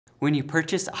When you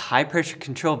purchase a high-pressure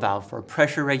control valve for a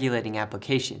pressure regulating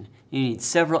application, you need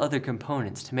several other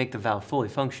components to make the valve fully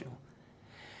functional.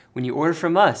 When you order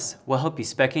from us, we'll help you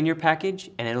spec in your package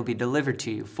and it'll be delivered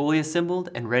to you fully assembled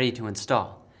and ready to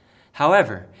install.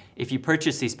 However, if you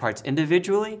purchase these parts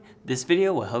individually, this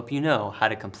video will help you know how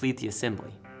to complete the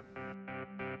assembly.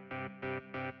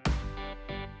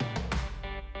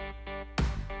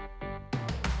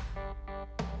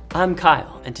 I'm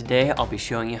Kyle, and today I'll be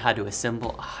showing you how to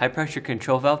assemble a high-pressure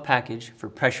control valve package for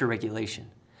pressure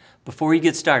regulation. Before you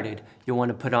get started, you'll want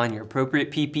to put on your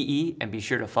appropriate PPE and be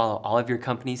sure to follow all of your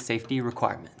company's safety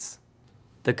requirements.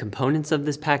 The components of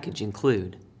this package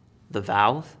include the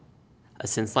valve, a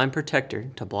sense line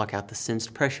protector to block out the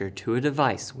sensed pressure to a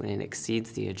device when it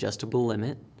exceeds the adjustable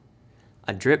limit,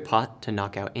 a drip pot to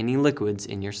knock out any liquids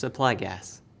in your supply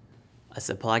gas, a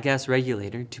supply gas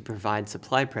regulator to provide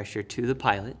supply pressure to the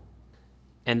pilot,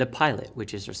 and a pilot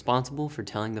which is responsible for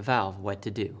telling the valve what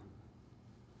to do.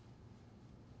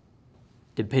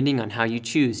 Depending on how you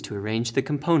choose to arrange the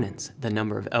components, the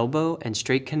number of elbow and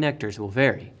straight connectors will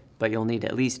vary, but you'll need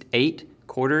at least 8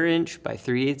 1/4" by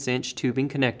 3/8" inch tubing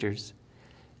connectors,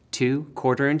 2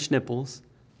 1/4" nipples,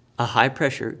 a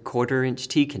high-pressure 1/4"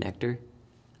 T connector,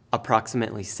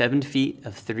 approximately 7 feet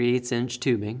of 3/8" inch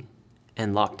tubing,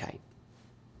 and Loctite.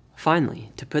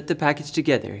 Finally, to put the package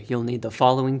together, you'll need the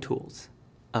following tools: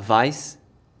 a vise,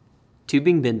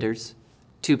 tubing benders,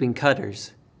 tubing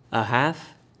cutters, a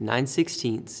 1/2,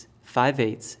 9/16,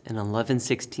 5/8, and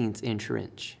 11/16 inch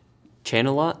wrench,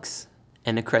 channel locks,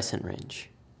 and a crescent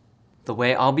wrench. The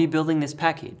way I'll be building this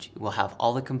package will have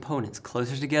all the components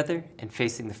closer together and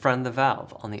facing the front of the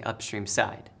valve on the upstream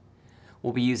side.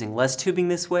 We'll be using less tubing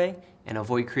this way and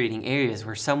avoid creating areas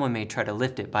where someone may try to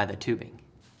lift it by the tubing.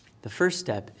 The first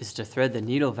step is to thread the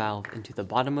needle valve into the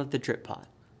bottom of the drip pot.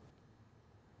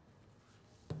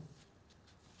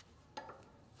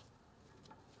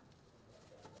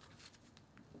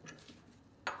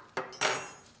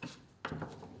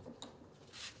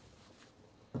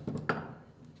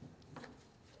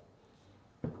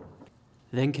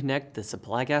 Then connect the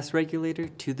supply gas regulator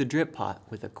to the drip pot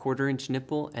with a 1/4"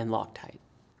 nipple and Loctite.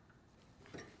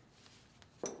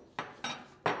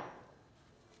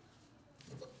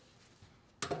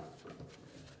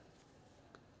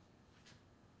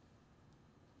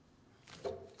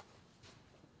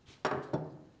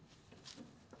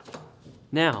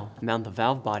 Now, mount the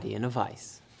valve body in a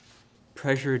vise.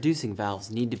 Pressure-reducing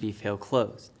valves need to be fail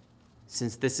closed.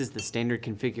 Since this is the standard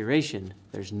configuration,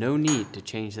 there's no need to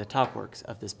change the top works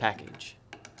of this package.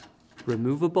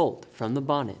 Remove a bolt from the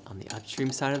bonnet on the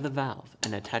upstream side of the valve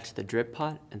and attach the drip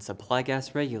pot and supply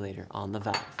gas regulator on the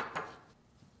valve.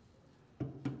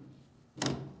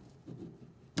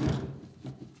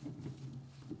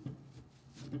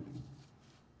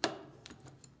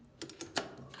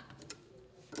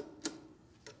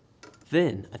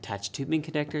 Then, attach tubing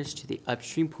connectors to the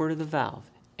upstream port of the valve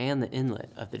and the inlet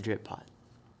of the drip pot.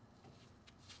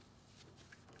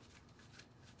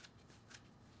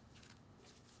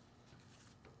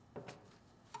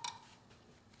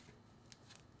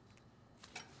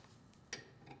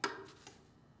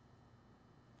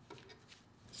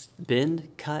 Bend,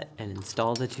 cut, and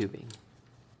install the tubing.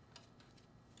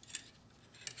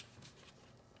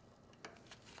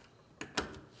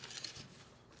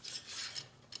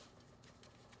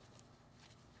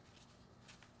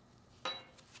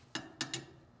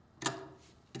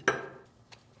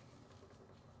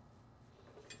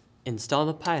 Install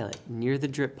the pilot near the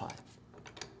drip pot.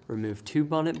 Remove 2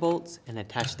 bonnet bolts and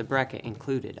attach the bracket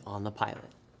included on the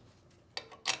pilot.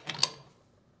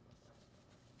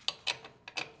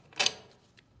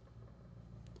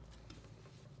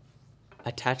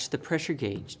 Attach the pressure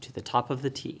gauge to the top of the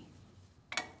T.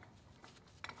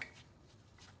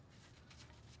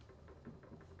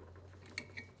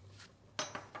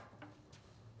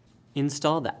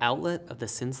 Install the outlet of the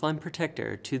sense line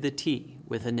protector to the T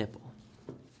with a nipple.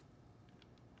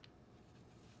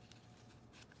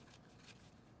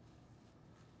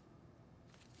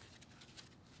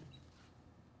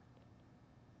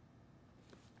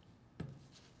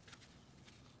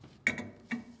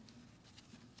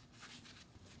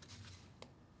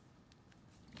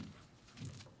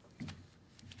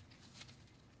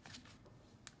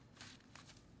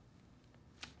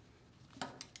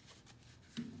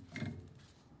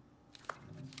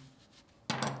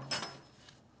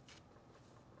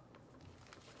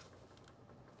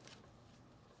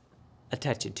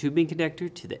 Attach a tubing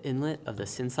connector to the inlet of the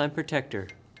sense line protector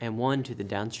and one to the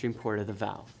downstream port of the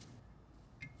valve.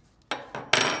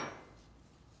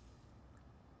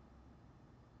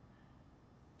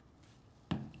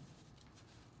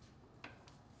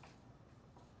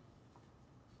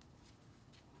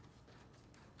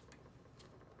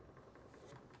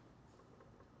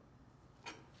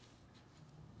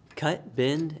 Cut,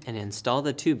 bend, and install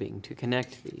the tubing to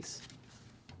connect these.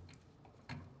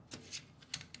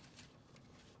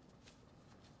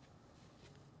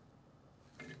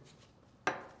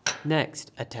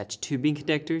 Next, attach tubing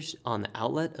connectors on the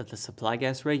outlet of the supply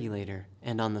gas regulator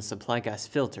and on the supply gas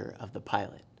filter of the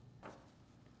pilot.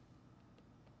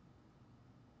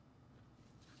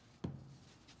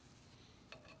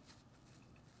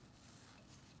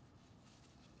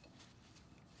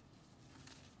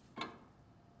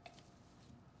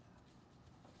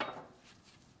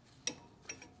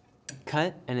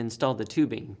 Cut and install the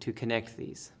tubing to connect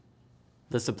these.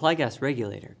 The supply gas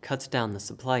regulator cuts down the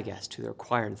supply gas to the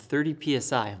required 30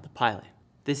 psi of the pilot.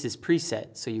 This is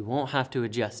preset, so you won't have to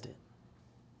adjust it.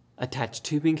 Attach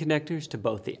tubing connectors to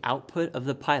both the output of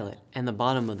the pilot and the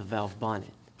bottom of the valve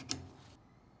bonnet.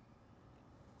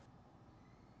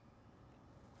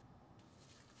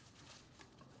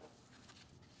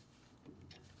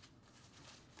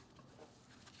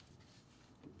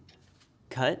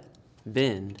 Cut,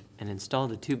 bend, and install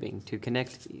the tubing to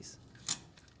connect these.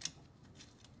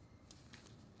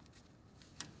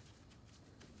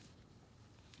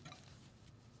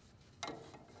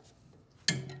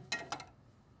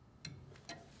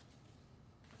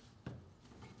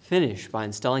 Finish by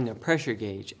installing a pressure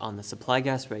gauge on the supply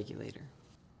gas regulator.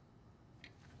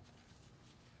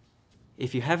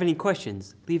 If you have any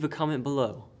questions, leave a comment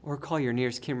below or call your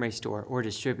nearest Kimray store or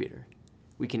distributor.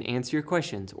 We can answer your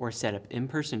questions or set up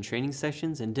in-person training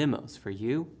sessions and demos for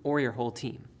you or your whole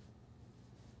team.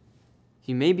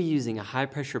 You may be using a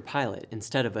high-pressure pilot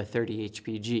instead of a 30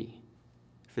 HPG.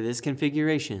 For this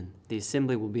configuration, the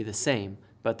assembly will be the same,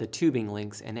 but the tubing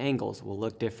lengths and angles will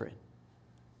look different.